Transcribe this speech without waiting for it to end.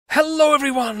Hello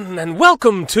everyone, and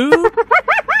welcome to...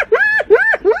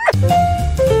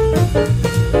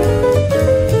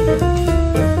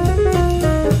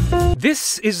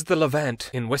 This is the Levant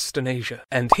in Western Asia,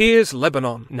 and here's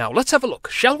Lebanon. Now let's have a look,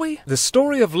 shall we? The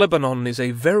story of Lebanon is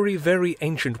a very, very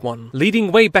ancient one,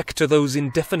 leading way back to those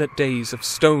indefinite days of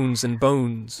stones and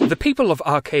bones. The people of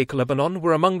archaic Lebanon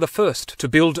were among the first to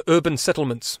build urban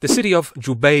settlements, the city of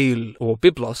Jubail, or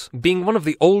Byblos, being one of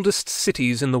the oldest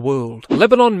cities in the world.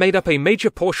 Lebanon made up a major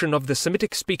portion of the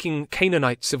Semitic-speaking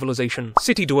Canaanite civilization,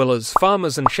 city dwellers,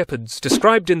 farmers and shepherds,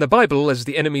 described in the Bible as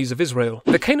the enemies of Israel.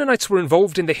 The Canaanites were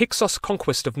involved in the Hyksos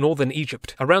conquest of northern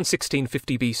Egypt around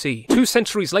 1650 BC. 2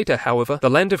 centuries later, however, the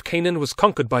land of Canaan was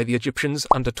conquered by the Egyptians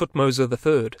under Thutmose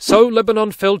III. So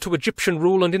Lebanon fell to Egyptian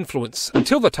rule and influence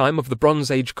until the time of the Bronze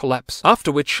Age collapse,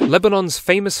 after which Lebanon's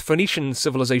famous Phoenician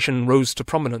civilization rose to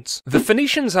prominence. The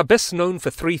Phoenicians are best known for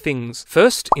 3 things.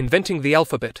 First, inventing the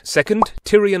alphabet. Second,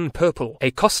 Tyrian purple,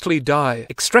 a costly dye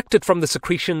extracted from the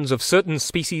secretions of certain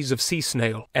species of sea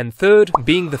snail. And third,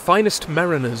 being the finest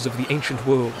mariners of the ancient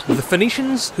world. The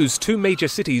Phoenicians, whose 2 major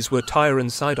cities were Tyre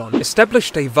and Sidon,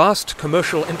 established a vast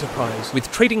commercial enterprise,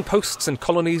 with trading posts and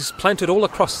colonies planted all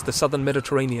across the southern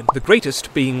Mediterranean, the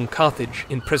greatest being Carthage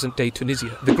in present-day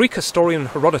Tunisia. The Greek historian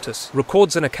Herodotus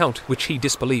records an account, which he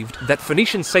disbelieved, that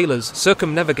Phoenician sailors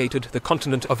circumnavigated the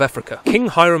continent of Africa. King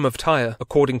Hiram of Tyre,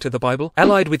 according to the Bible,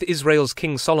 allied with Israel's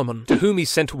King Solomon, to whom he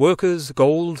sent workers,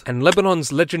 gold, and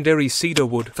Lebanon's legendary cedar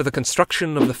wood for the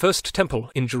construction of the first temple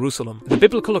in Jerusalem. The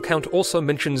biblical account also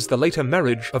mentions the later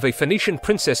marriage of a Phoenician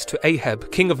princess to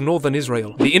Ahab, king of northern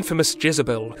Israel, the infamous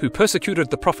Jezebel, who persecuted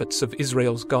the prophets of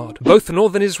Israel's God. Both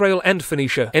northern Israel and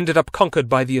Phoenicia ended up conquered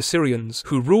by the Assyrians,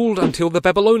 who ruled until the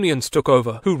Babylonians took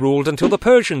over, who ruled until the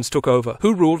Persians took over,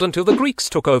 who ruled until the Greeks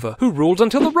took over, who ruled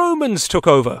until the Romans took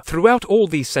over. Throughout all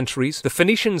these centuries, the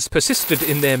Phoenicians persisted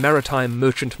in their maritime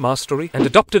merchant mastery and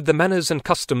adopted the manners and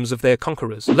customs of their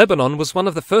conquerors. Lebanon was one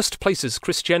of the first places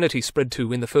Christianity spread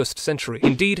to in the 1st century.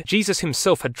 Indeed, Jesus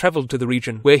himself had traveled to the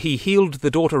region, where he healed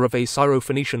the daughter of a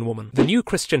Syro-Phoenician woman. The new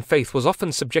Christian faith was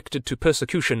often subjected to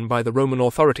persecution by the Roman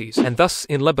authorities, and thus,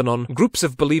 in Lebanon, groups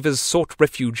of believers sought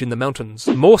refuge in the mountains.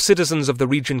 More citizens of the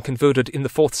region converted in the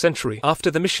 4th century, after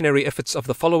the missionary efforts of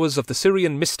the followers of the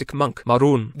Syrian mystic monk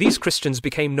Marun. These Christians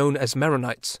became known as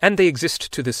Maronites, and they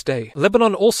exist to this day.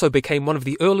 Lebanon also became one of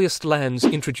the earliest lands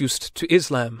introduced to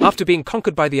Islam, after being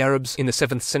conquered by the Arabs in the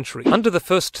 7th century. Under the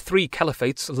first 3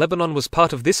 caliphates, Lebanon was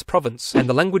part of this province, and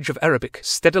the language of Arabic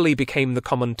steadily became the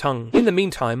common tongue. In the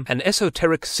meantime, an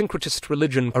esoteric syncretist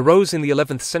religion arose in the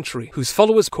 11th century, whose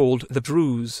followers, called the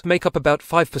Druze, make up about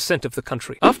 5% of the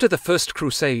country. After the First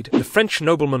Crusade, the French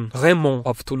nobleman Raymond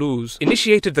of Toulouse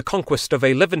initiated the conquest of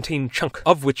a Levantine chunk,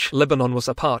 of which Lebanon was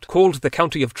a part, called the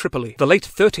County of Tripoli. The late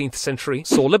 13th century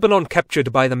saw Lebanon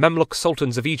captured by the Mamluk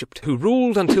sultans of Egypt, who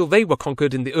ruled until they were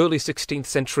conquered in the early 16th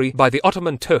century by the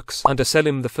Ottoman Turks under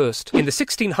Selim I. In the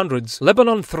 1600s,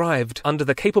 Lebanon thrived under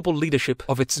the capable leadership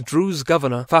of its Druze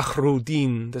governor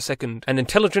Fakhruddin II, an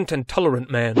intelligent and tolerant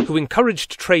man who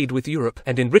encouraged trade with Europe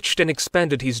and enriched and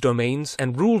expanded his domains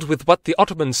and ruled with what the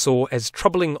Ottomans saw as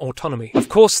troubling autonomy. Of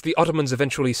course, the Ottomans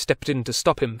eventually stepped in to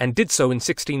stop him, and did so in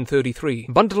 1633,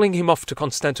 bundling him off to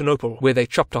Constantinople, where they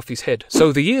chopped off his head.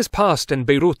 So the years passed and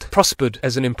Beirut prospered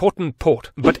as an important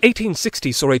port, but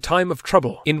 1860 saw a time of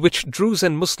trouble, in which Druze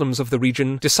and Muslims of the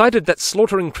region decided that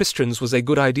slaughtering Christians was a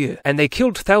good idea, and they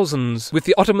killed thousands, with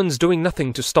the Ottomans doing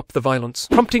nothing to stop the violence,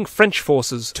 prompting French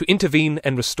forces to intervene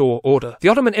and restore order. The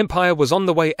Ottoman Empire was on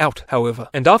the way out, however,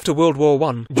 and after World War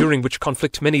I, during which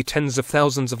conflict many tens of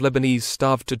thousands of Lebanese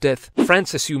starved to death,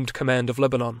 France assumed command of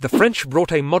Lebanon. The French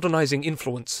brought a modernizing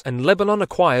influence, and Lebanon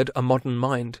acquired a modern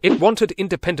mind. It wanted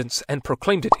independence and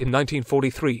proclaimed it in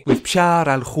 1943, with Bashar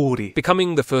al-Khoury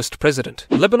becoming the first president.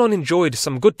 Lebanon enjoyed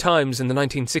some good times in the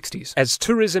 1960s, as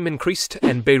tourism increased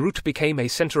and Beirut became a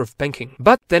center of banking.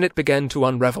 But then it began to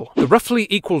unravel. The roughly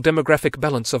equal demographic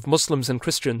balance of Muslims and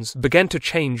Christians began to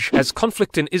change as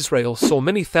conflict in Israel saw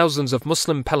many thousands of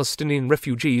Muslim Palestinian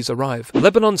refugees arrive.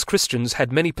 Lebanon's Christians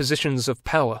had many positions of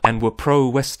power and were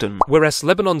pro-Western, whereas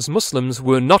Lebanon's Muslims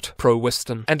were not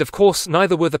pro-Western, and of course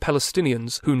neither were the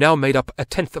Palestinians, who now made up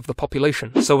 1/10 of the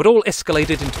population. So it all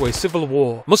escalated into a civil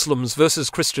war. Muslims versus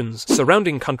Christians.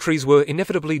 Surrounding countries were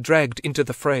inevitably dragged into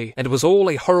the fray, and it was all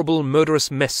a horrible,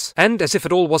 murderous mess. And as if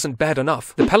it all wasn't bad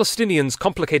enough, the Palestinians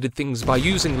complicated things by by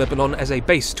using Lebanon as a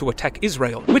base to attack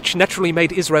Israel, which naturally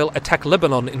made Israel attack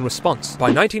Lebanon in response.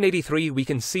 By 1983, we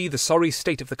can see the sorry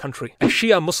state of the country. A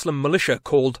Shia Muslim militia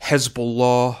called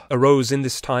Hezbollah arose in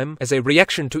this time as a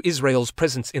reaction to Israel's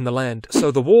presence in the land.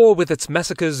 So the war, with its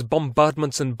massacres,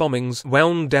 bombardments and bombings,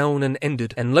 wound down and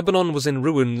ended, and Lebanon was in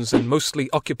ruins and mostly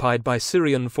occupied by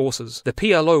Syrian forces. The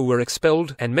PLO were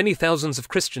expelled, and many thousands of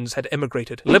Christians had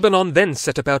emigrated. Lebanon then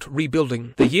set about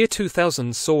rebuilding. The year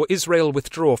 2000 saw Israel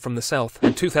withdraw from the south,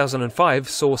 and 2005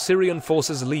 saw Syrian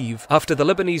forces leave after the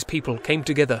Lebanese people came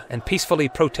together and peacefully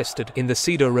protested in the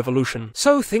Cedar Revolution.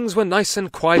 So things were nice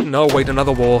and quiet. Oh wait,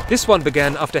 another war. This one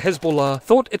began after Hezbollah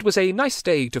thought it was a nice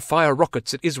day to fire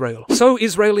rockets at Israel. So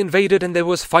Israel invaded and there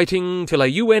was fighting till a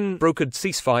UN-brokered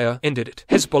ceasefire ended it,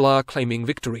 Hezbollah claiming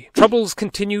victory. Troubles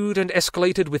continued and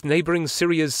escalated with neighboring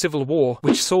Syria's civil war,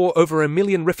 which saw over 1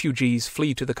 million refugees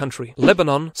flee to the country.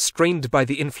 Lebanon, strained by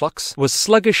the influx, was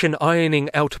sluggish in ironing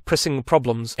out pressing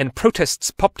problems, and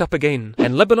protests popped up again.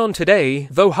 And Lebanon today,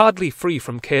 though hardly free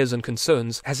from cares and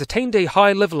concerns, has attained a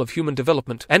high level of human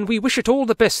development, and we wish it all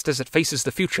the best as it faces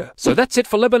the future. So that's it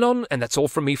for Lebanon, and that's all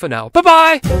from me for now.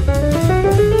 Bye-bye!